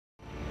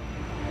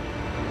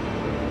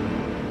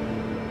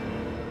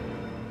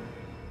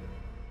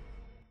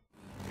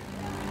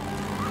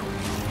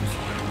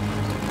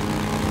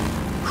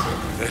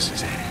this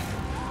is it.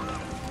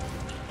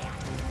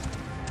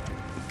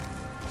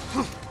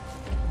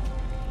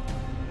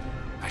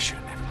 I should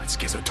have never let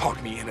Schizo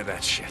talk me into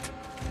that shit.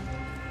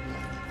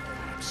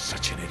 I'm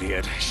such an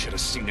idiot. I should have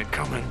seen it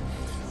coming.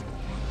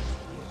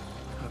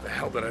 How the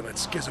hell did I let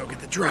Schizo get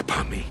the drop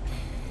on me?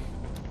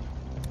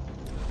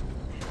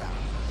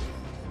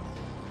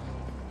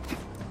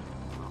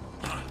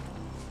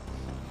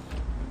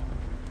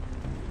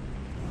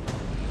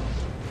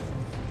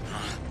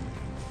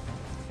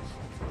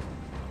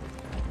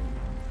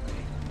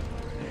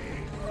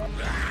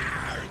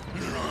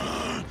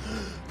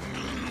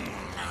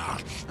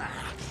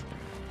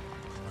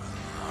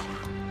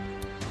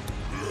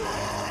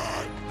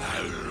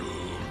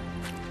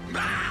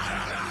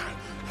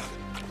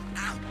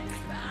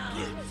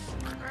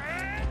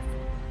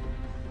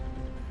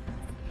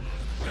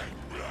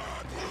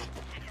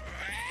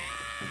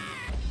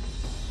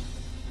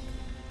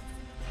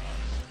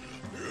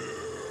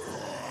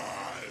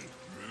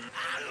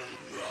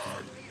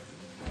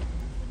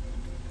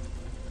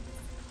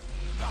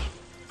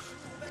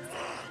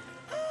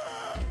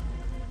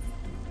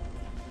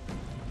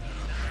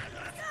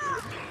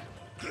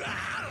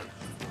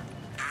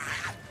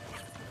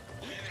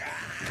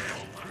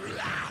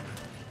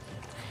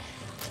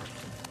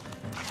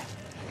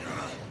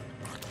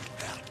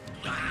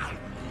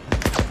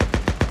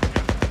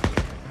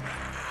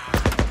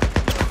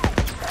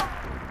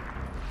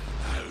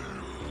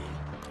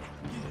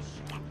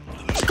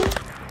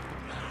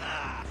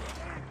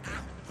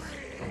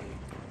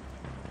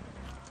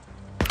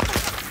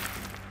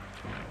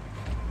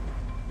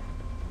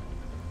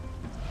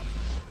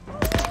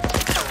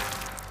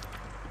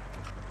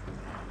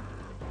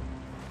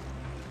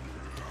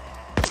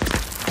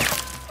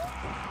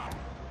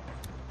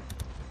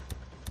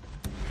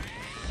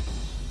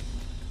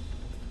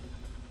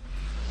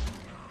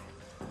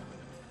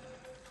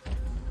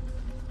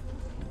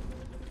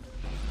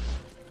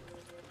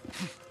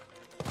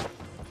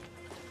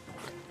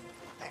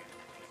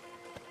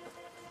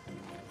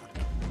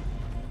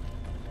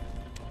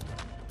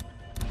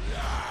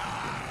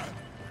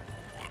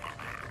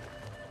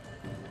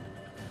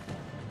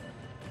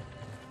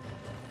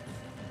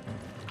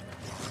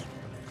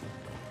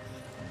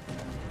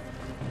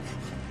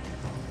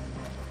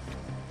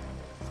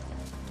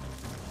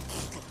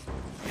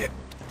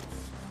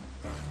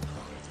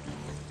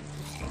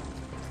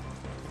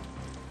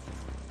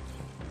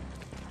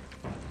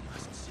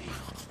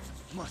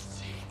 Must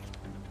see.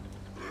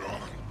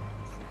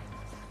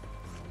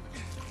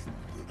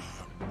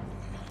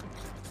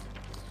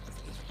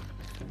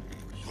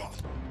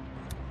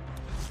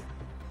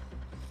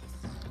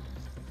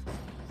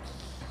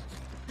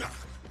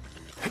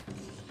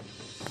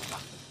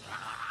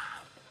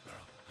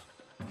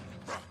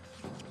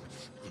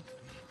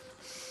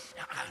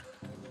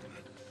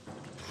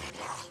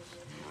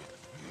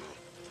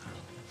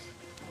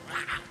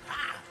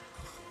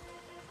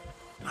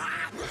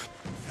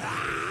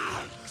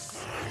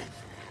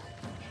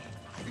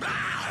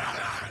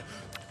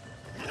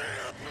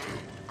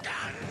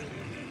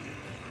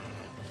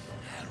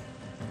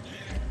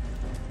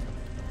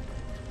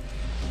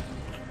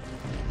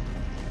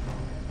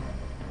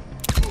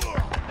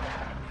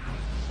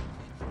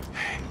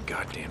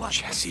 Goddamn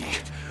Jesse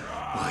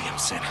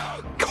Williamson,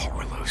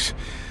 Carlos,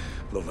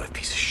 low-life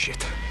piece of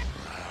shit.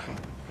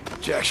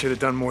 Jack should have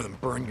done more than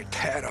burn your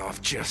tat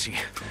off, Jesse.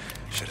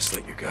 Should have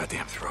slit your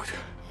goddamn throat.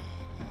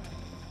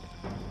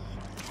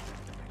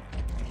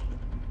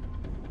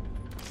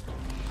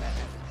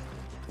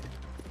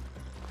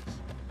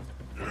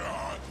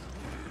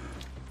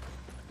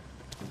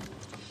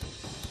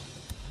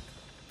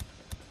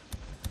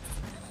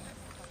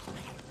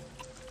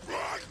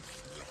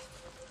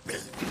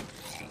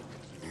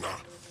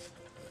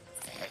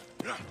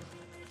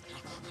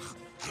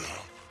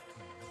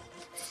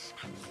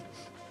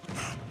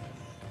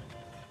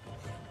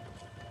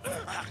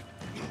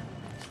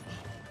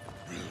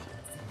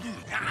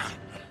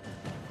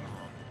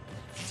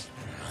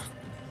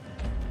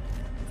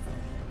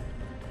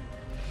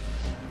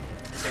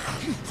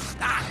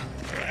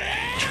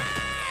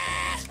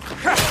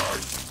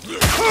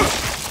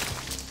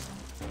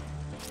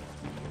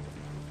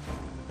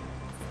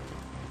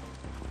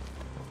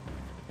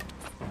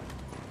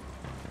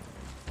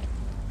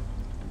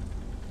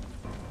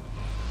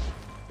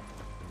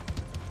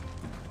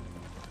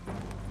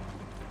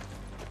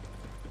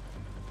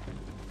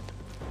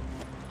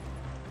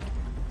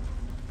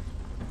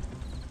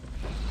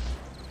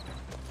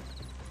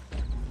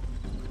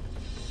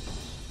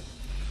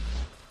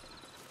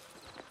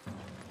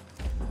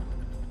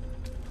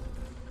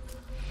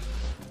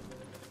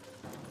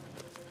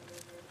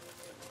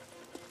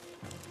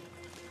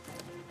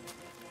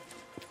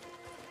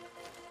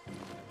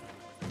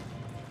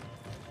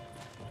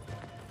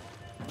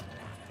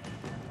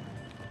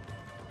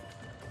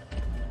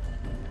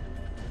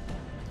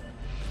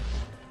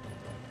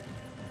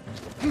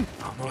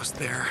 Almost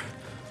there.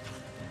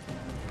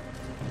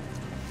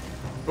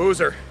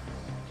 Boozer.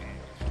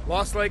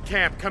 Lost Lake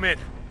Camp, come in.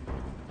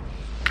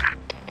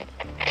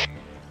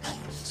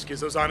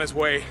 Schizo's on his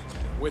way.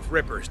 with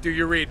Rippers. Do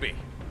you read me?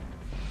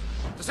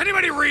 Does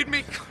anybody read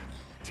me?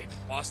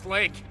 Lost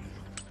Lake.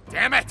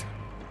 Damn it!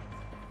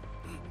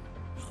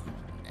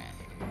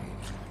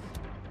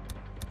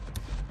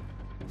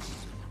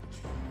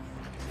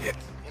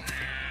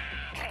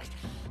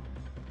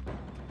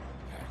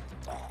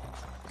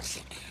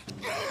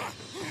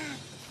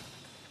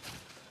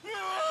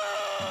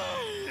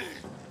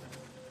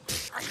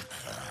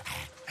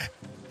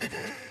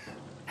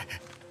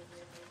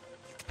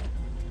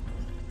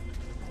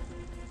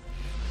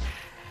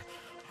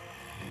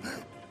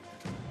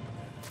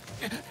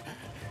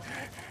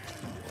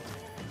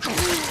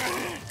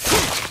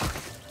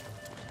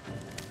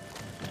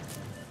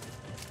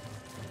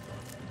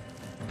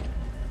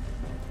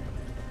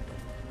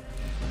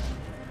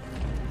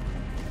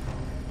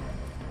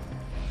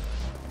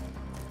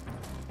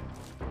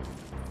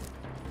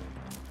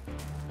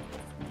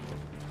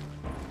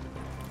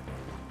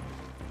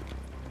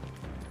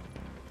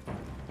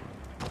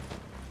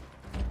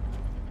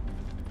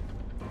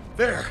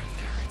 There,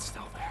 it's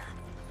still there.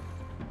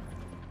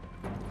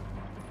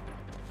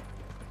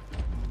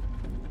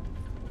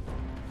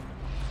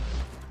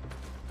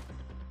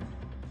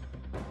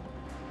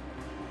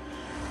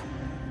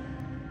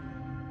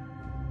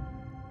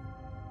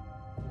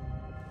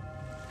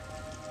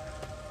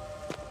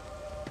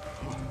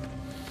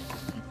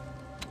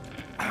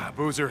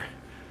 Boozer,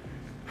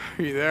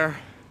 are you there?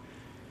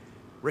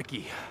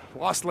 Ricky,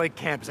 Lost Lake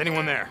Camp, is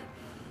anyone there?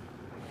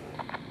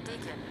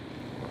 Deacon.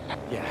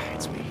 Yeah,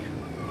 it's me.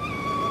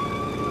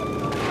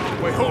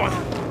 Wait, hold on.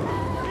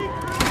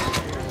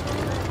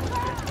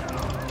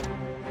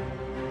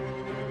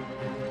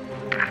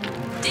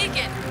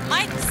 Deacon,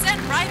 Mike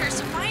sent riders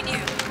to find you.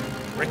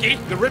 Ricky,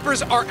 the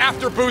Rippers are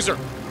after Boozer.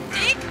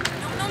 Deke?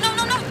 No.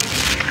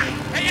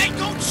 Hey,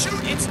 don't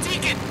shoot! It's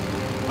Deacon!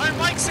 My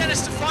Mike sent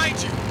us to find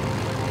you.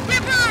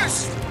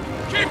 Rippers!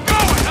 Keep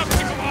going! I'll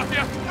keep them off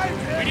you.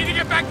 We need to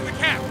get back to the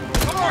camp.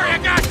 Don't worry, I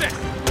got this.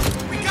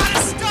 We gotta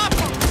stop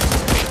them!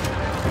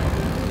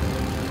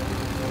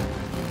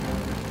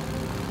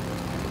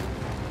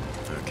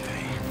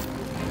 Okay.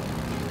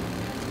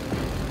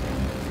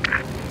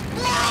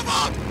 More of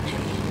them!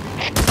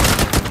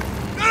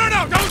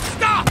 No, don't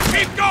stop!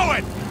 Keep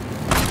going!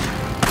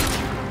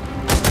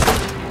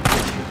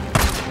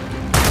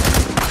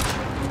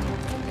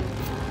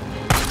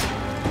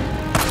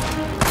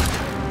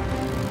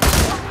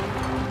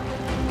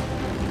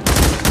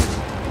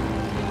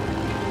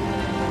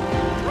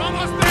 We're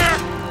almost there!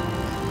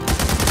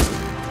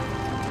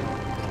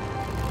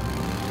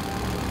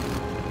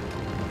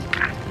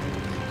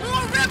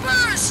 More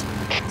Rippers!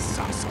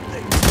 Saw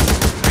something.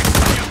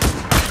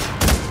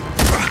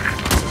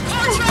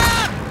 Car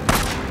trap!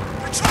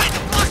 We're trying to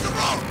block the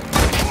road!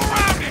 Go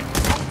around it!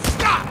 Don't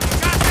stop! You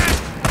got that?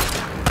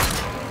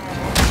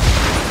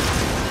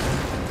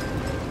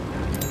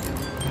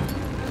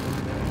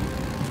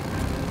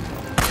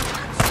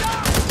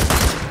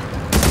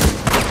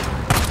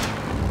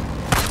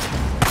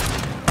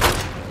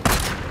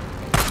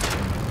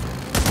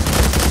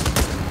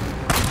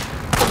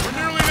 We're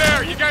nearly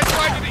there. You guys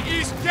ride to the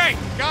east gate.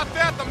 Got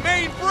that? The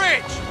main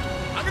bridge.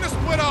 I'm gonna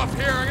split off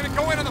here. I'm gonna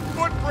go in on the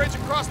footbridge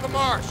across the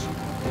marsh.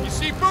 You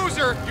see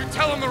Boozer, you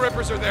tell him the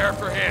Rippers are there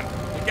for him.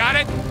 You got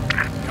it?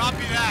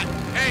 Copy that.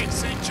 Hey,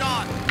 St.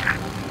 John.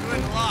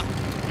 Good luck.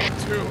 You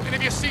too. And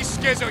if you see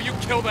Skizzo, you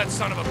kill that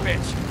son of a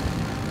bitch.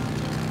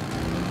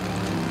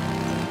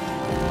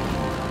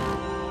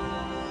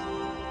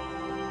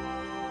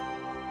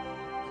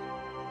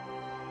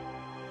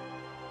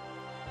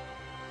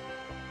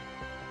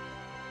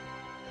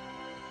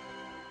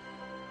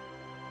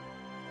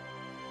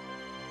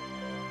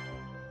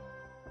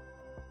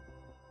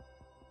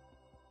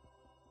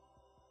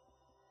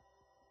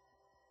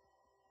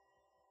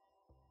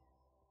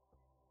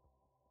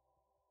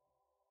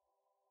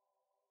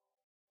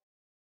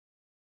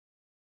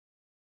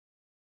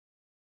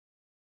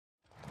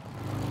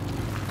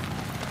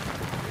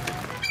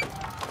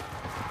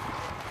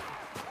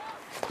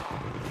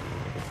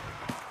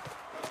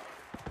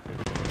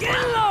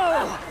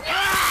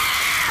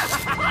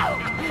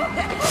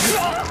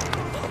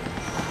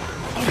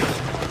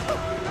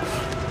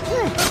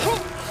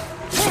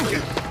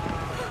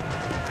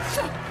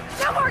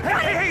 No more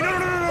guns! Hey,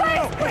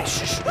 no. Wait,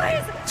 shh.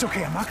 Please! It's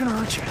okay, I'm not gonna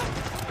hurt you.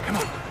 Come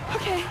on,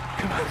 Okay.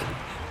 come on.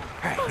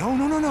 Hey,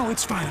 no,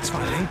 it's fine. It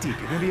ain't deep.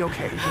 You're gonna be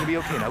okay.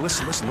 Now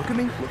listen, look at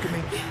me.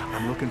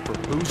 I'm looking for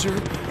Boozer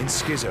and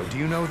Skizzo. Do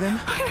you know them?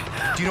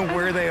 Do you know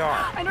where they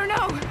are? I don't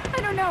know.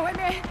 I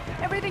mean,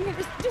 everything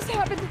just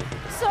happened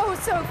so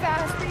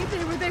fast.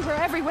 They were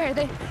everywhere.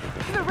 The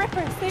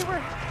Rippers, they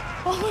were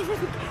all over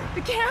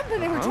the camp,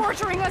 and they were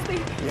torturing us. They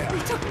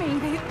took me.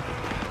 They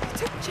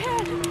took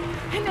Chad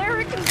and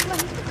Eric and Slim.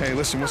 Hey,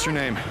 listen, what's your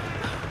name?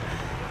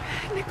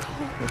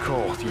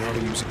 Nicole, do you know how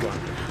to use a gun?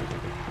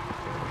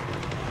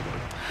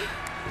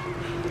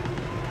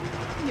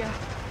 Yeah.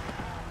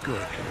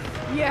 Good.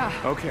 Yeah.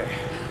 Okay.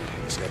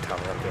 See that tower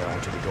up there? I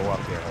want you to go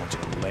up there. I want you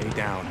to lay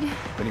down.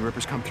 If any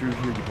Rippers come through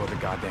here, you blow their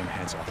goddamn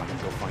heads off. I'm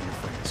gonna go find your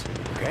friends.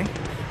 Okay?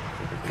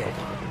 Go.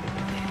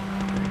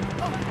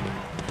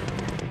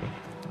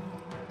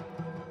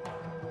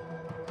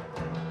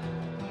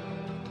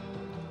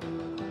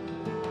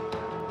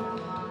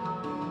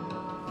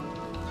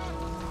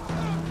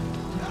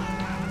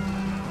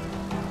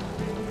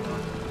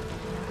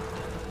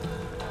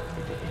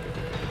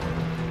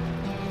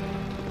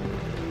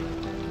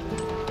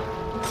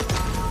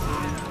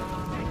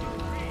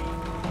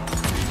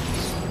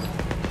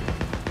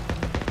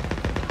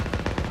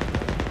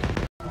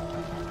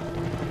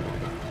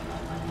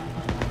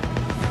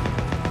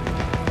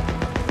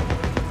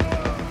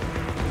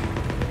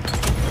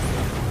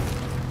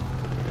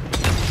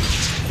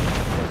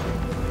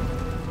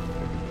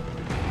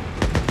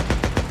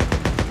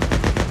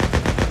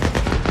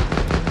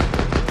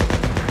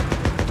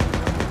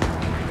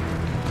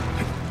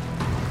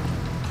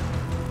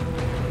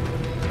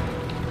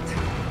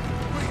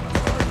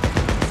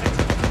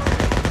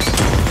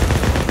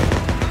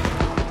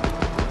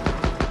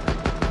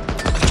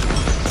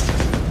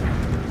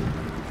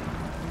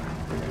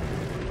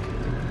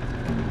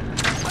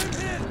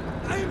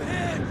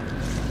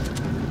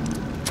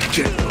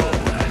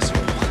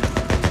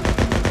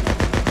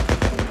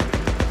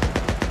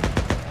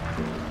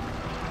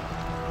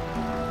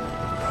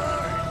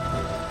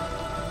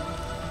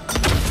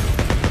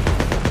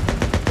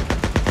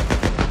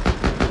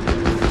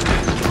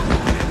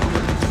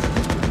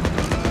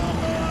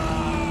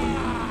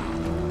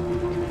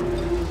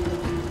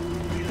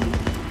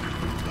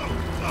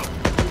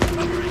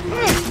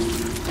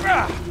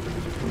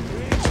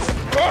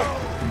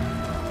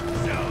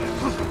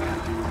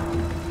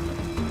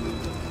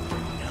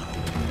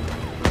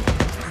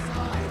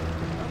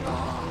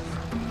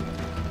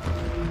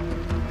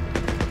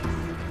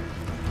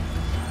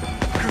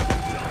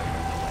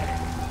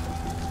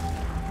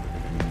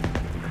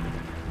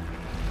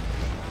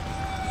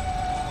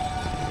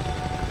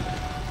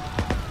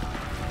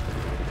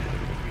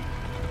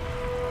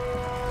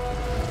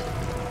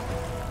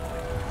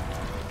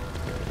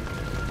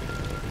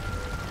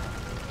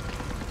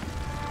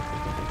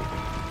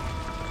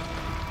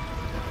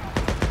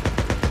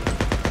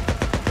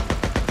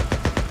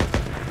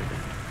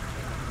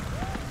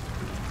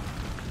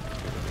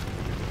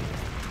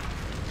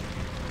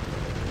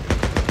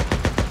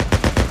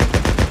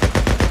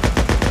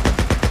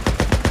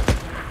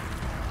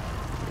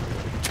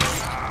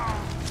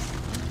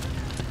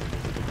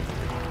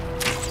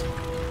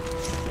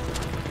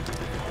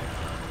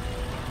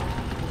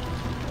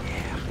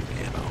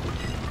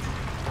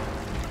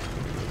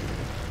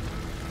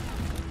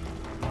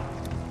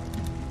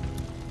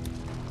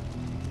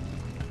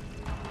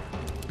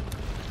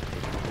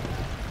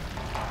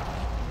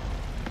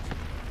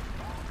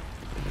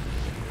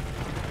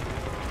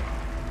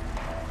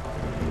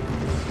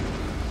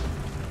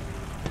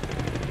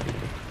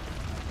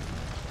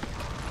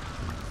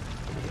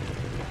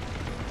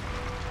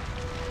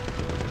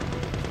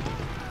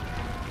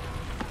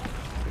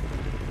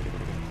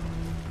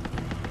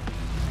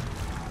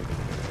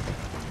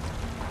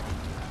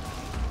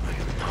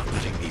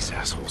 These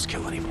assholes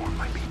kill any more of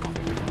my people.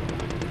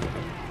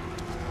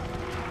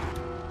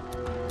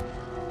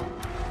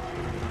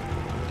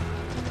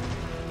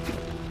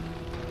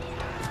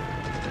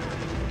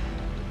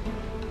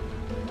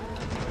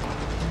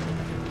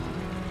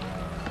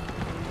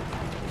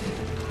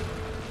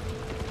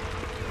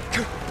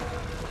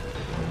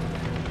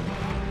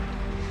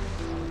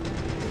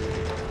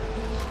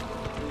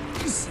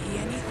 See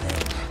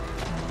anything?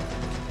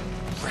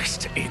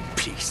 Rest in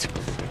peace.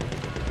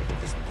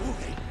 It's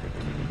moving.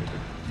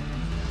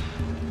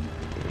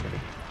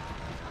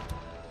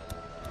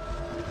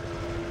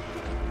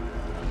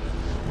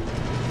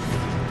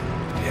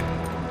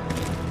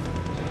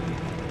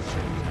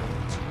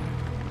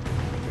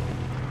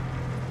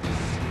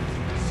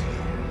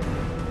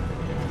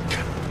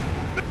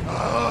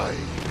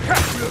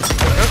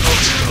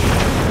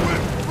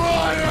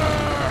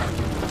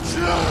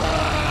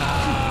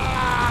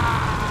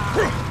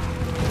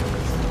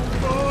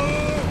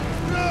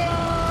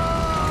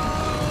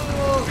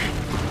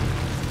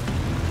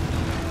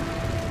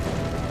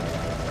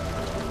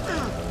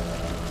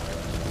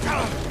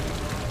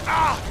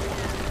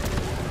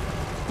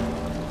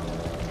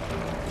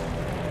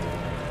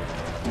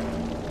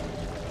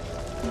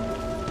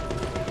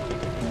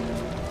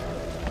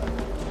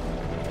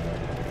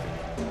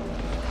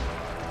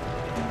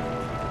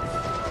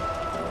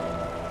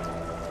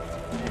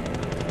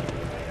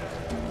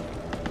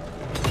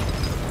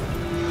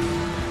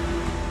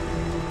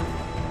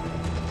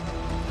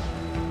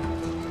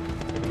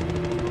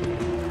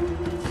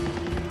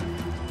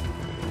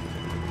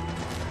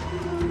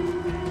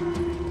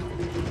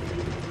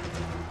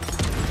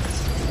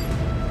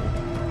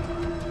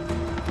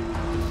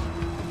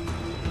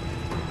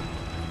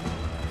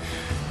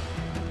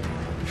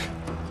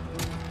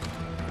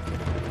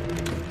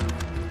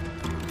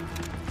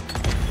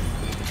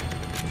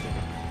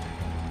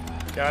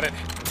 Got it.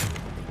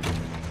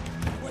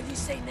 What do you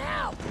say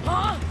now?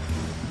 Huh?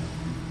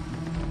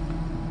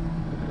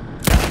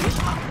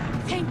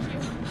 Thank you.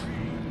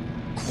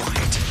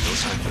 Quiet. No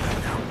time for that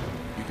now.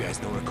 You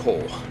guys know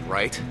Nicole,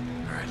 right?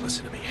 All right,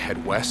 Listen to me.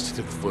 Head west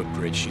to the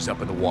footbridge. She's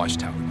up in the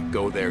watchtower. You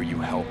go there, you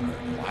help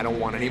her. I don't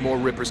want any more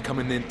rippers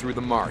coming in through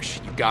the marsh.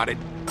 You got it?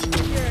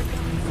 Here.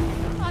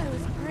 I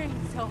was praying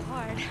so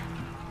hard.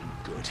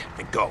 Good.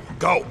 Then go.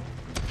 Go!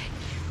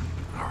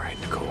 All right,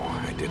 Nicole.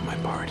 I did my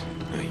part.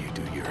 Now you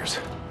do yours.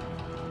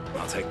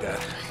 I'll take that.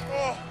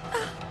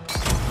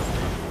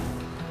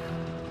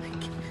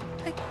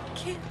 I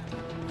can't.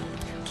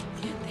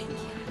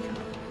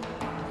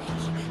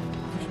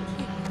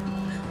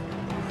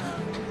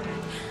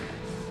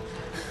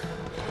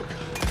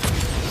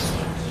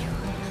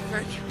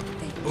 Thank you.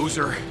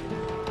 Boozer.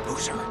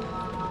 Boozer.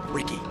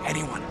 Ricky.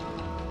 Anyone.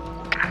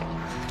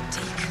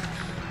 Deke,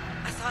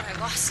 I thought I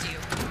lost you.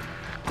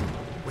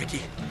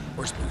 Ricky.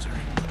 Where's Boozer?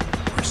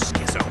 Where's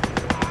Schizo? I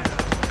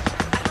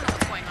don't know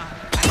what's going on.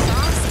 I saw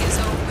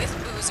Schizo with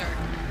Boozer.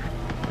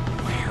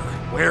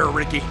 Where,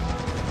 Ricky?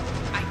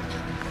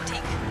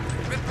 Deke,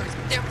 Rippers,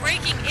 they're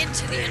breaking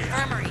into the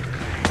infirmary.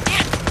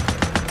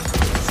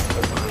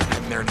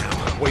 I'm there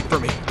now. Wait for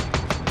me.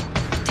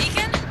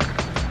 Deacon?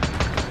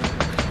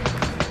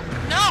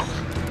 No!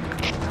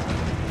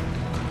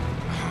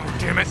 Oh,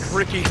 damn it,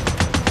 Ricky.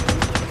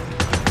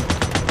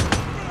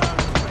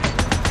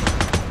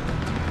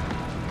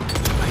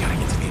 I gotta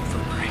get to the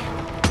infirmary.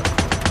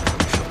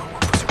 She'll know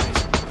where Boozer is.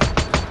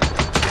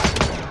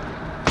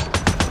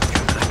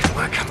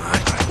 Come on.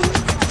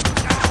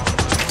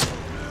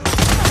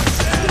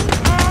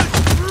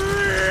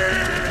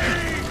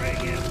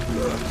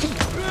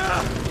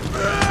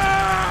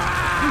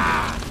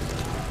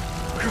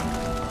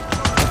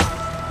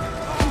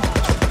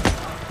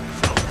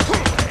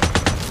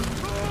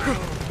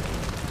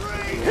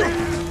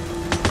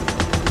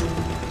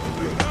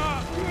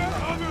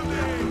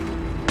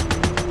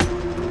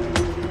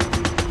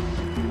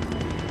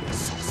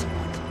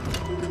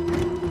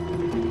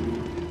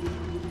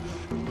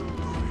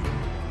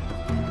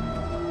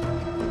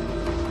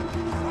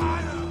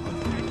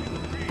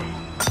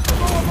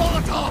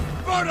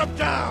 Burn him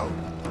down!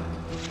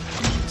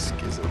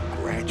 Schizo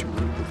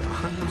graduated with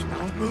honors.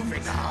 Now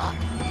moving on.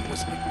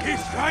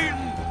 He's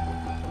fighting!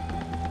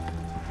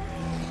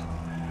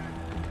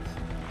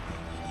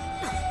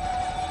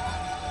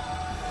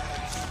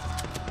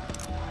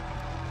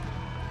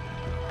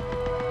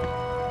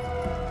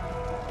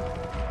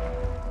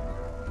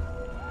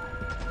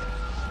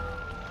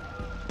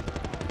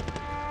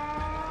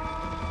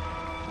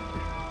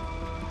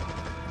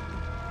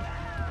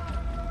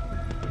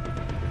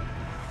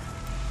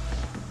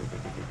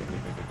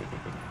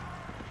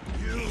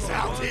 He's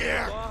out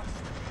here!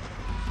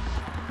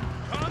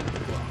 Come to us.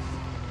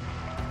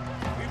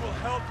 We will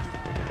help you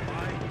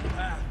find the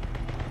path.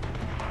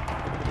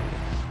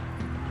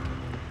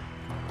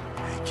 I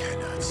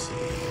cannot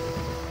see.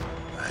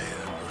 I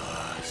am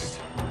lost.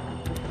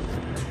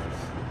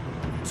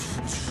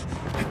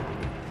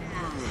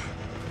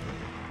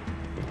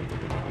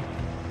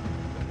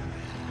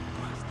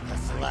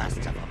 That's the last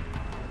of them.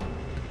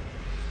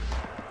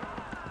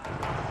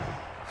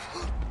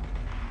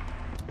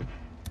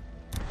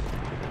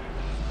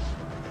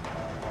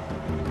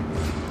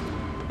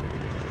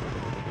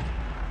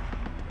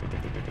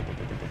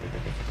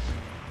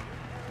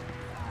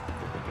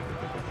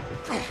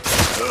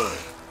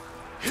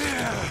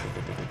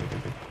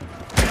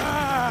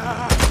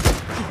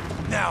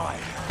 Now I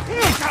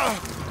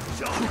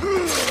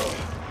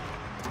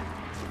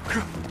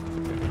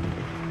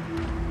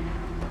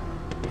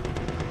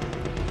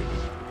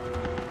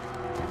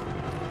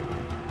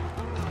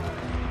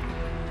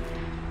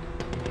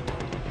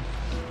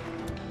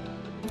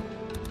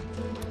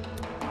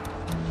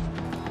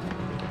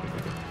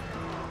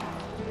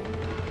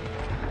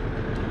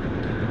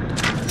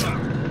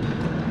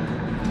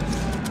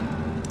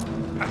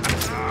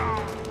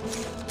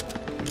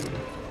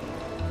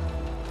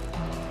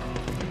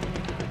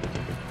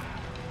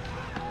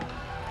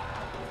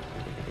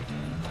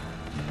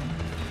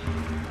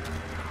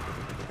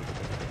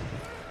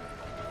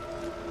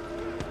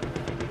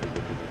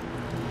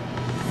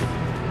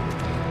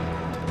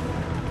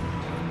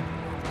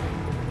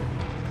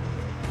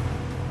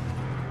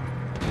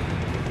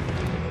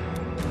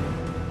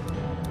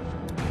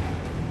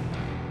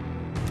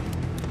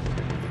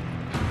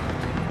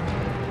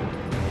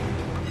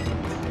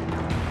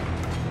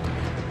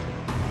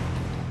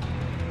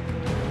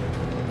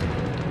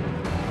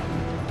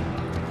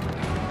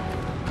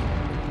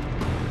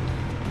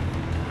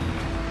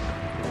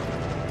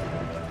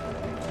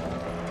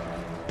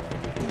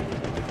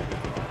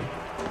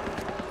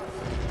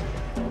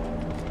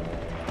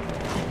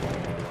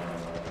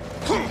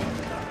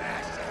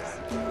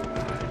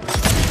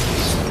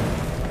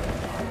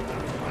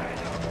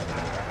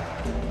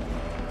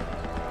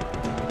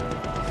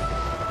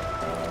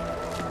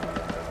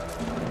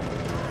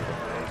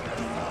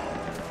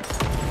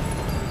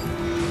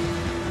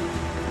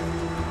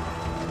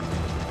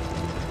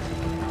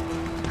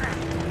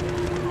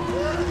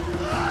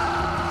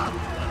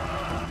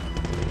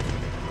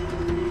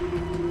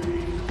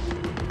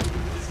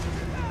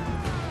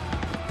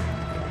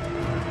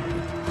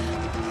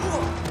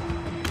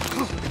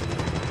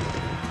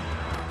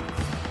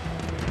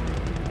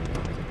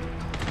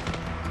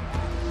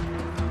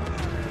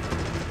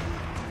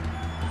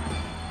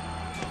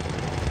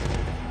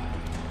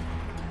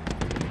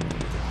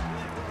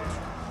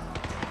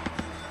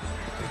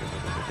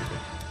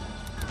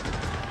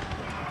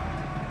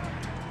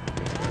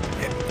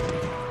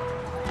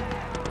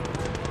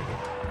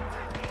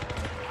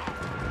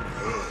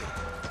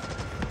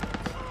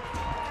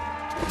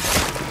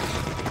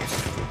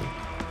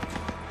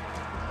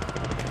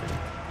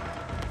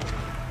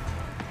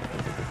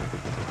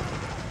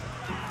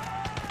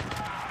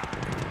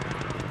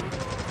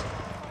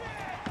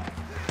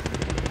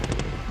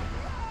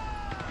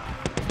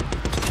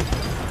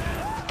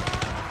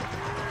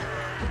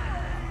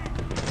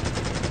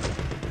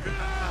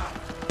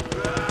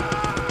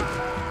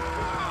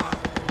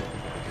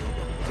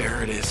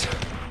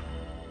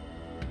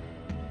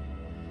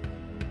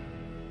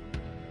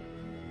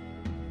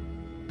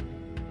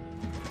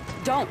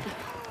Don't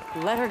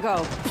let her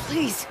go.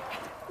 Please,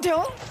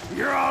 don't.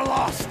 You're all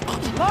lost!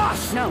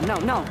 Lost! No, no,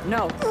 no,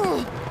 no.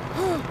 Put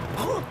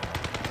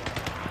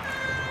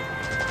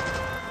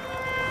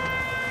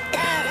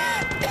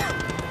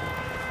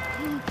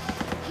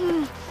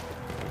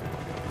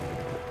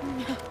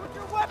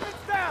your weapons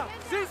down!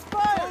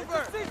 Ceasefire!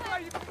 Over!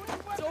 Ceasefire!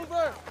 It's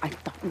over! I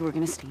thought we were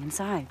gonna stay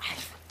inside.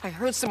 I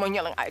heard someone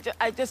yelling.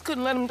 I just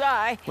couldn't let him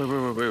die.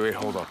 Wait,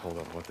 hold up.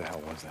 What the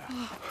hell was that?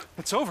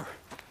 It's over.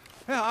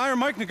 Yeah, Iron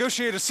Mike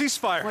negotiated a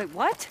ceasefire. Wait,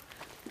 what?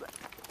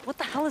 What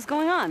the hell is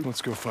going on?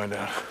 Let's go find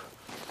out.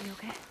 You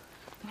okay?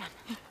 Come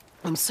on.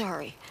 I'm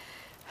sorry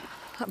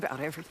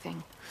about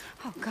everything.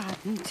 Oh, God,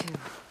 me too.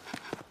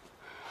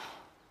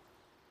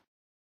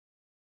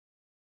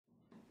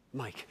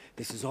 Mike,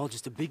 this is all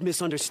just a big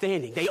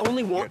misunderstanding. They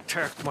only want...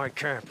 Attacked my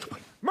camp.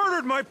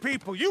 Murdered my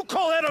people. You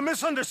call that a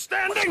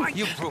misunderstanding?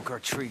 You broke our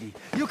treaty.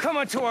 You come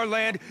onto our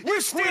land.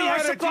 You steal We our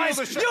had a deal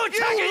supplies. to You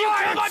attack it. You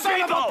kill my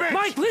people.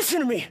 Mike, listen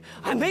to me.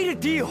 I made a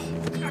deal.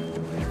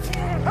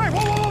 Hey,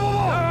 whoa!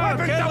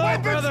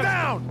 Weapons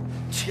down!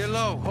 Get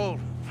low. Hold.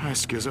 Hi,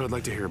 Skizzo. I'd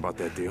like to hear about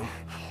that deal.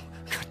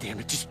 God damn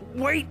it, just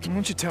wait. Why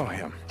don't you tell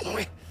him?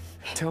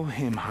 Tell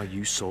him how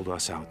you sold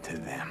us out to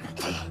them.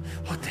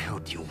 What the hell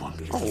do you want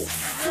me to do? Oh,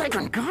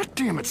 friggin'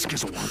 goddamn it,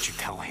 Skizzo. Why don't you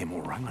tell him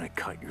or I'm gonna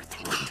cut your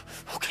throat.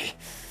 Okay.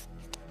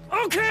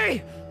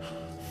 Okay!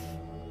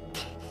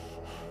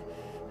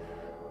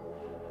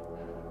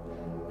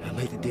 I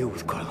made a deal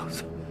with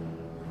Carlos.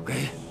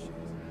 Okay?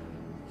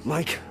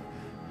 Mike.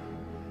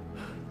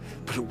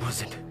 But it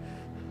wasn't.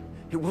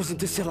 It wasn't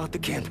to sell out the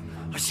camp.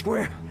 I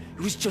swear.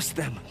 It was just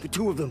them. The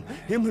two of them.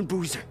 Him and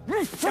Boozer.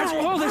 That's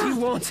all that he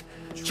wants.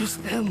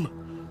 Just them.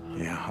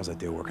 Yeah, how's that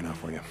deal working out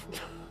for you?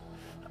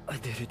 I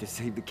did it to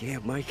save the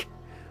camp, Mike.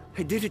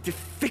 I did it to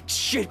fix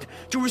shit.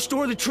 To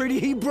restore the treaty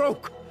he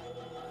broke.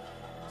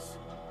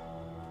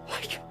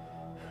 Mike.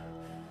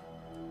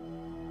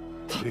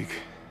 Deke.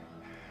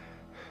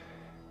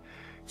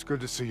 It's good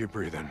to see you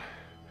breathing.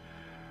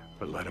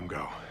 But let him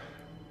go.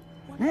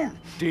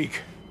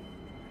 Deke.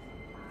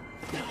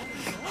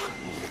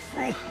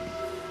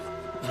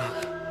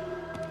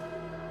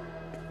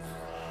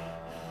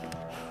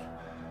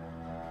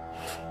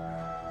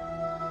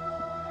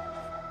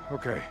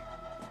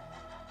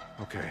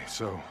 Okay,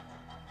 so...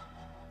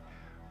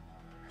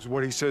 is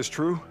what he says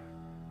true?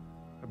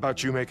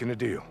 About you making a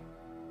deal?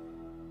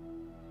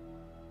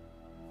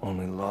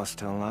 Only lost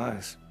tell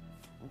lies.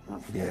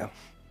 Yeah,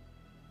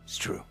 it's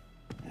true.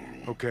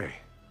 Okay.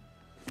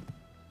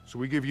 So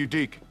we give you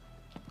Deke,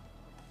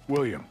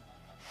 William,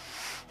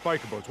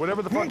 biker boats,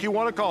 whatever the fuck you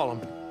want to call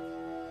them.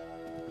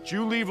 But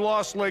you leave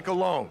Lost Lake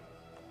alone.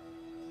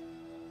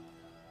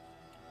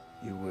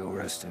 You will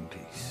rest in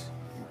peace.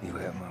 You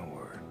have my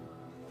word.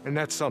 And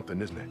that's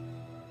something, isn't it?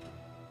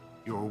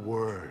 Your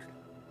word.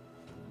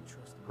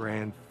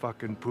 Grand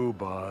fucking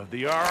poobah of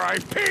the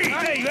R.I.P.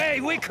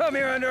 Hey, we come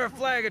here under a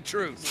flag of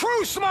truce.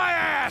 Truce my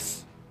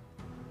ass!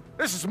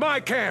 This is my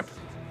camp.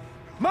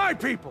 My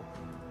people.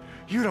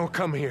 You don't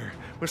come here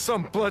with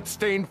some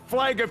blood-stained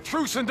flag of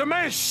truce and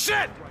demand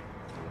shit!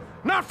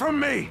 Not from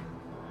me!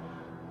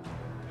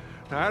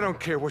 Now, I don't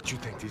care what you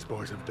think these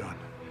boys have done.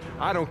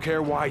 I don't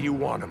care why you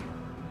want them.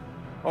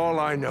 All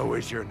I know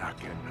is you're not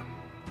getting them.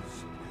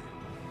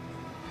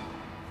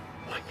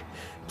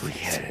 We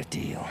had a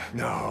deal.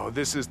 No,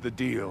 this is the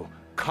deal,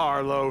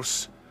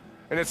 Carlos.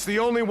 And it's the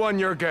only one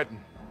you're getting.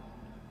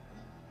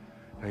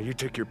 Now you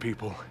take your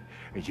people,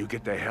 and you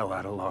get the hell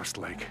out of Lost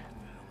Lake.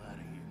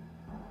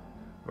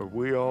 Or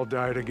we all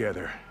die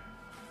together.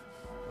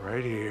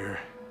 Right here.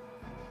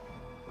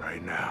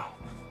 Right now.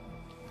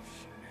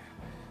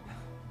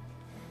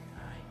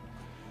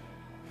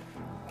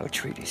 Our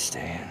treaty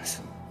stands.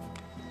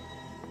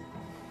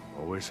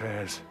 Always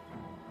has.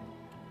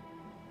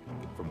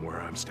 From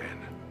where I'm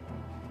standing.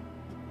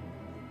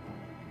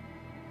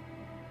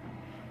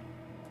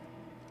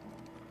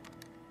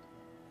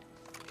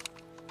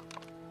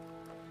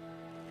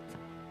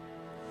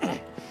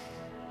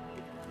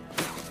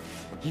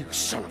 You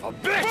son of a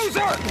bitch! Boozer!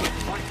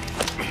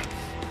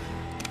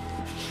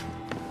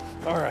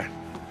 All right.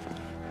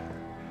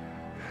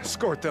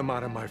 Escort them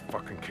out of my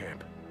fucking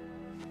camp.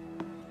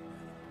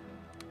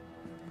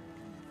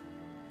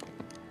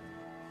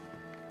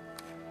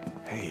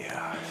 Hey,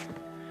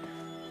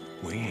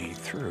 we ain't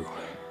through.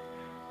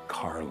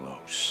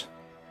 Carlos.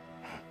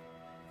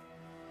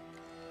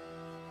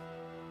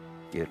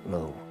 Get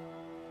low,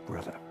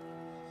 brother.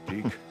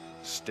 Deke,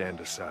 stand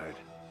aside.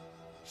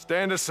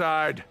 Stand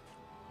aside!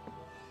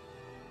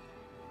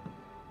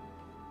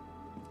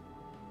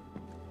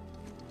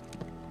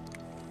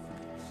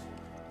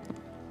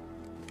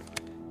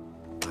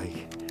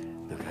 Mike,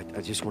 look,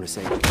 I just want to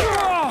say...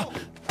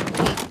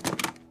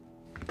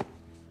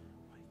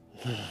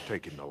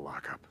 Take him to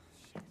lockup.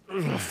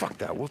 Fuck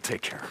that, we'll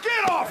take care of it.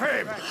 Get off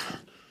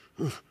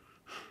him!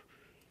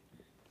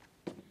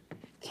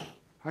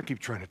 I keep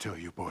trying to tell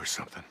you boys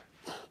something.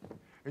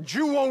 And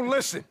you won't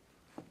listen.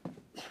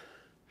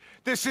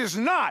 This is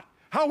not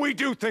how we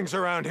do things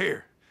around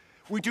here.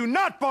 We do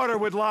not barter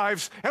with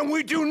lives, and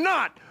we do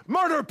not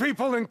murder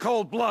people in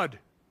cold blood.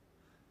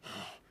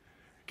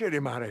 Get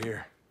him out of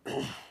here.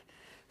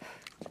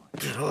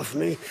 Get off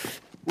me.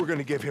 We're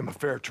gonna give him a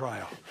fair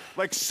trial,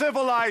 like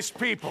civilized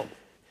people.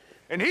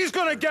 And he's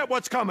gonna get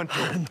what's coming to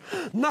him.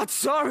 I'm not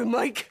sorry,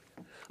 Mike.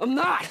 I'm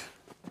not.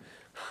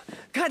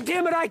 God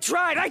damn it, I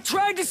tried. I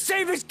tried to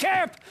save his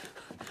camp.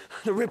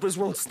 The Rippers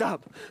won't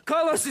stop.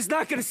 Carlos is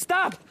not gonna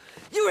stop.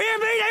 You hear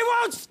me? They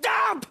won't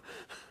stop!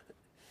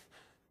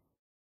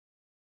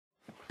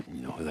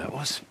 You know who that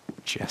was?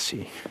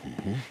 Jesse.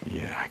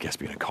 Yeah, I guess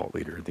being a cult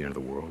leader at the end of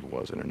the world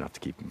wasn't enough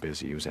to keep him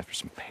busy. He was after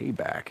some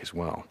payback as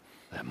well.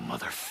 That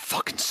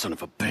motherfucking son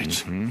of a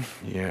bitch.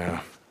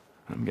 Yeah.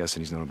 I'm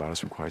guessing he's known about us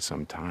for quite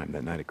some time.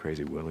 That night at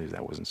Crazy Willie's,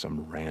 that wasn't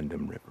some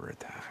random Ripper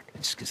attack.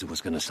 Skizzo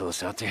was gonna sell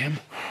us out to him?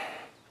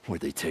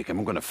 Where'd they take him?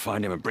 I'm gonna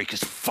find him and break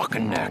his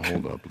fucking neck.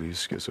 Hold up, leave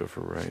Skizzo for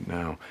right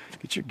now.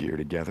 Get your gear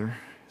together.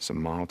 Some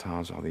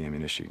Molotovs, all the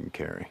ammunition you can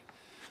carry.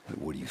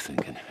 What are you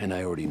thinking? And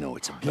I already know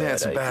it's a bad idea. Yeah,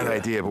 it's a bad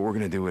idea, but we're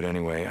gonna do it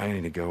anyway. I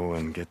need to go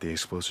and get the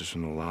explosives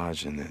from the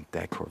lodge and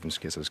that cord from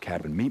Skizzo's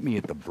cabin. Meet me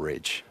at the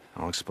bridge.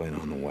 I'll explain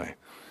on the way.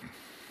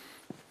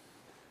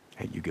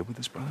 Hey, you good with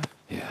this, brother?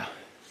 Yeah.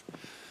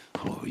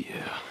 Oh,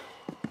 yeah.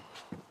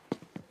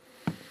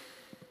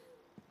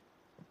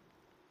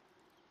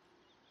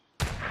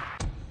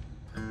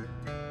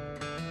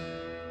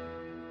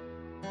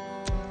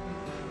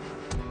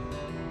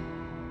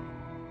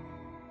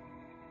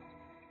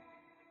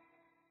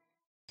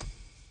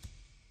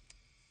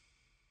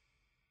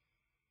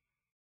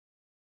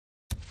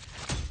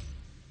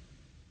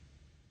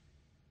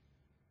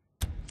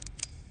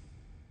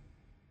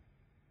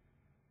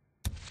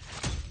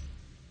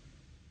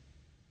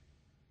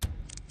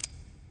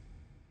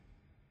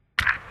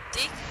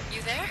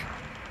 You there?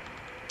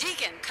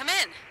 Deacon, come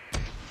in.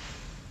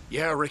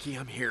 Yeah, Ricky,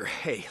 I'm here.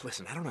 Hey,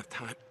 listen, I don't have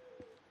time.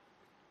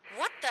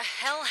 What the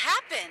hell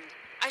happened?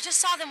 I just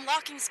saw them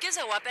locking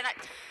Skizzo up and I...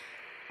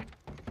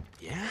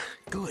 Yeah?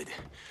 Good.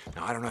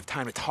 Now, I don't have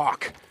time to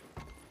talk.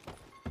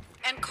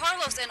 And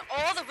Carlos and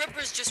all the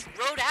Rippers just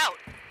rode out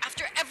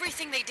after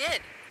everything they did.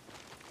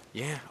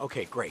 Yeah?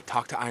 Okay, great.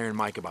 Talk to Iron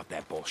Mike about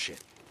that bullshit.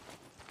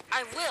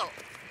 I will,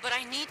 but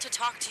I need to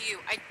talk to you.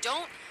 I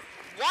don't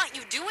want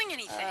you doing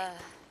anything.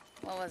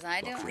 What was I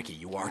doing? Look, Ricky,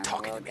 you are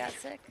talking to me. Got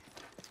sick.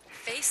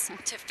 Face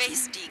to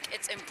face, Deke.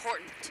 It's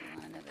important. Do you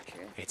want to know the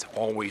truth? It's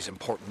always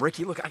important.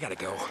 Ricky, look, I gotta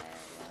go.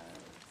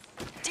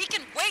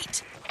 Deacon,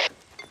 wait!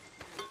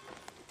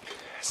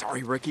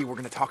 Sorry, Ricky. We're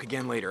gonna talk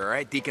again later, all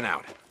right? Deacon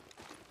out.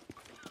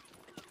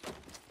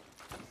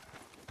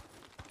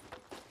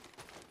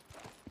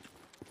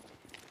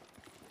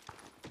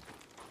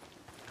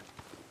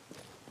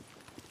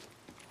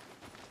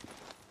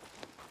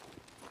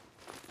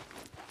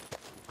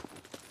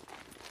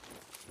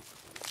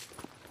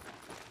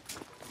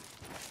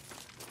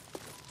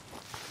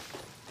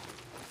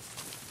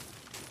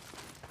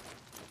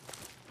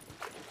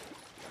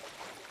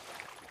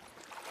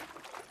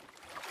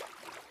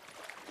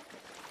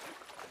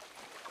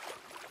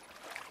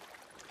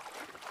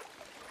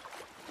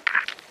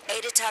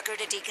 Ada Tucker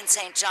to Deacon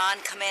St. John,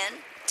 come in.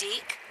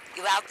 Deke,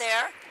 you out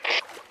there?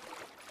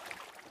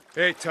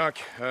 Hey, Tuck,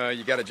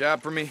 you got a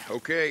job for me?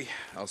 Okay,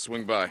 I'll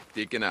swing by.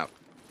 Deacon out.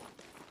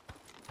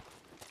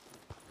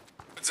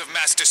 Of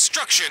mass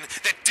destruction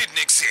that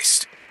didn't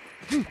exist.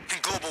 And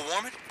global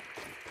warming?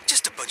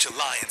 Just a bunch of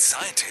lying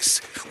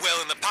scientists,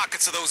 well in the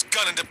pockets of those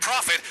gunning to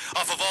profit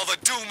off of all the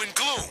doom and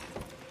gloom.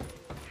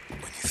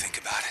 When you think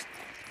about it,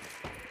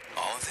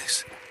 all of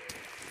this,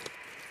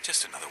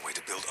 just another way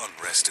to build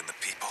unrest in the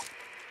people.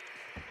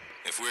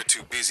 If we're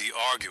too busy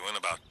arguing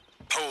about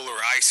polar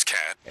ice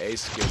cap... Hey,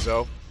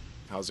 Skizzo.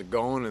 How's it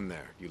going in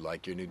there? You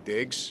like your new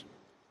digs?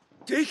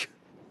 Deke?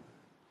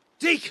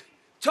 Deke!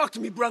 Talk to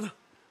me, brother.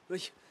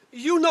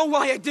 You know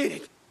why I did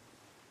it.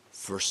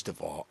 First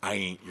of all, I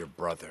ain't your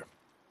brother.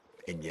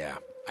 And yeah,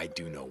 I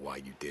do know why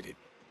you did it.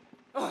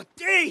 Oh,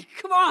 Deke,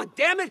 come on,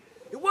 damn it.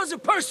 It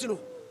wasn't personal.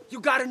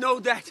 You gotta know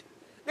that.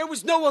 There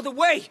was no other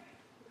way.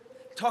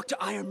 Talk to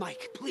Iron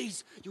Mike,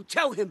 please. You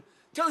tell him.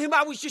 Tell him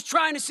I was just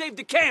trying to save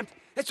the camp.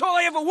 That's all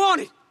I ever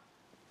wanted.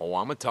 Oh,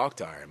 I'm gonna talk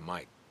to Iron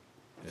Mike.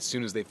 And as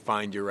soon as they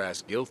find your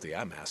ass guilty,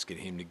 I'm asking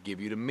him to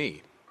give you to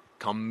me.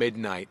 Come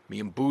midnight, me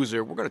and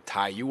Boozer, we're gonna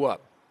tie you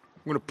up.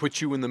 We're gonna put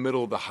you in the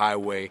middle of the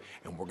highway,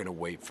 and we're gonna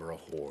wait for a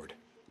horde.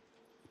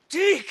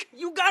 Deke,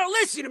 you gotta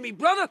listen to me,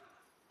 brother.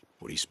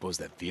 What do you suppose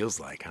that feels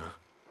like, huh?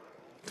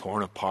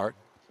 Torn apart?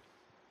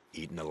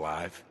 Eaten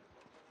alive?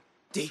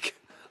 Deke,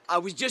 I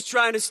was just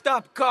trying to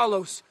stop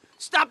Carlos.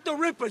 Stop the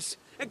Rippers,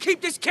 and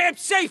keep this camp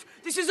safe.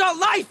 This is our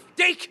life,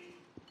 Deke.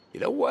 You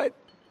know what?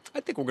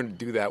 I think we're gonna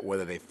do that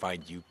whether they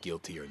find you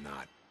guilty or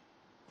not.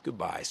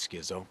 Goodbye,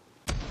 Skizzo.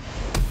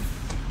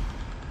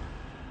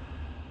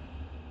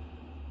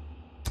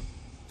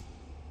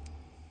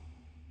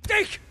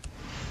 Deke!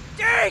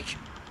 Deke!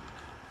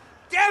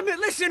 Damn it,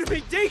 listen to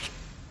me, Deke!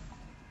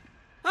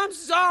 I'm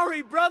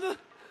sorry, brother.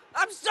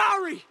 I'm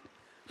sorry.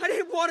 I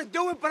didn't want to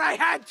do it, but I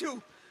had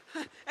to.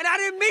 And I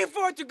didn't mean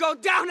for it to go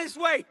down this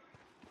way.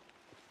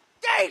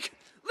 Deke!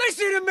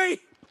 Listen to me!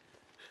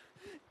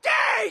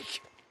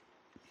 Deke!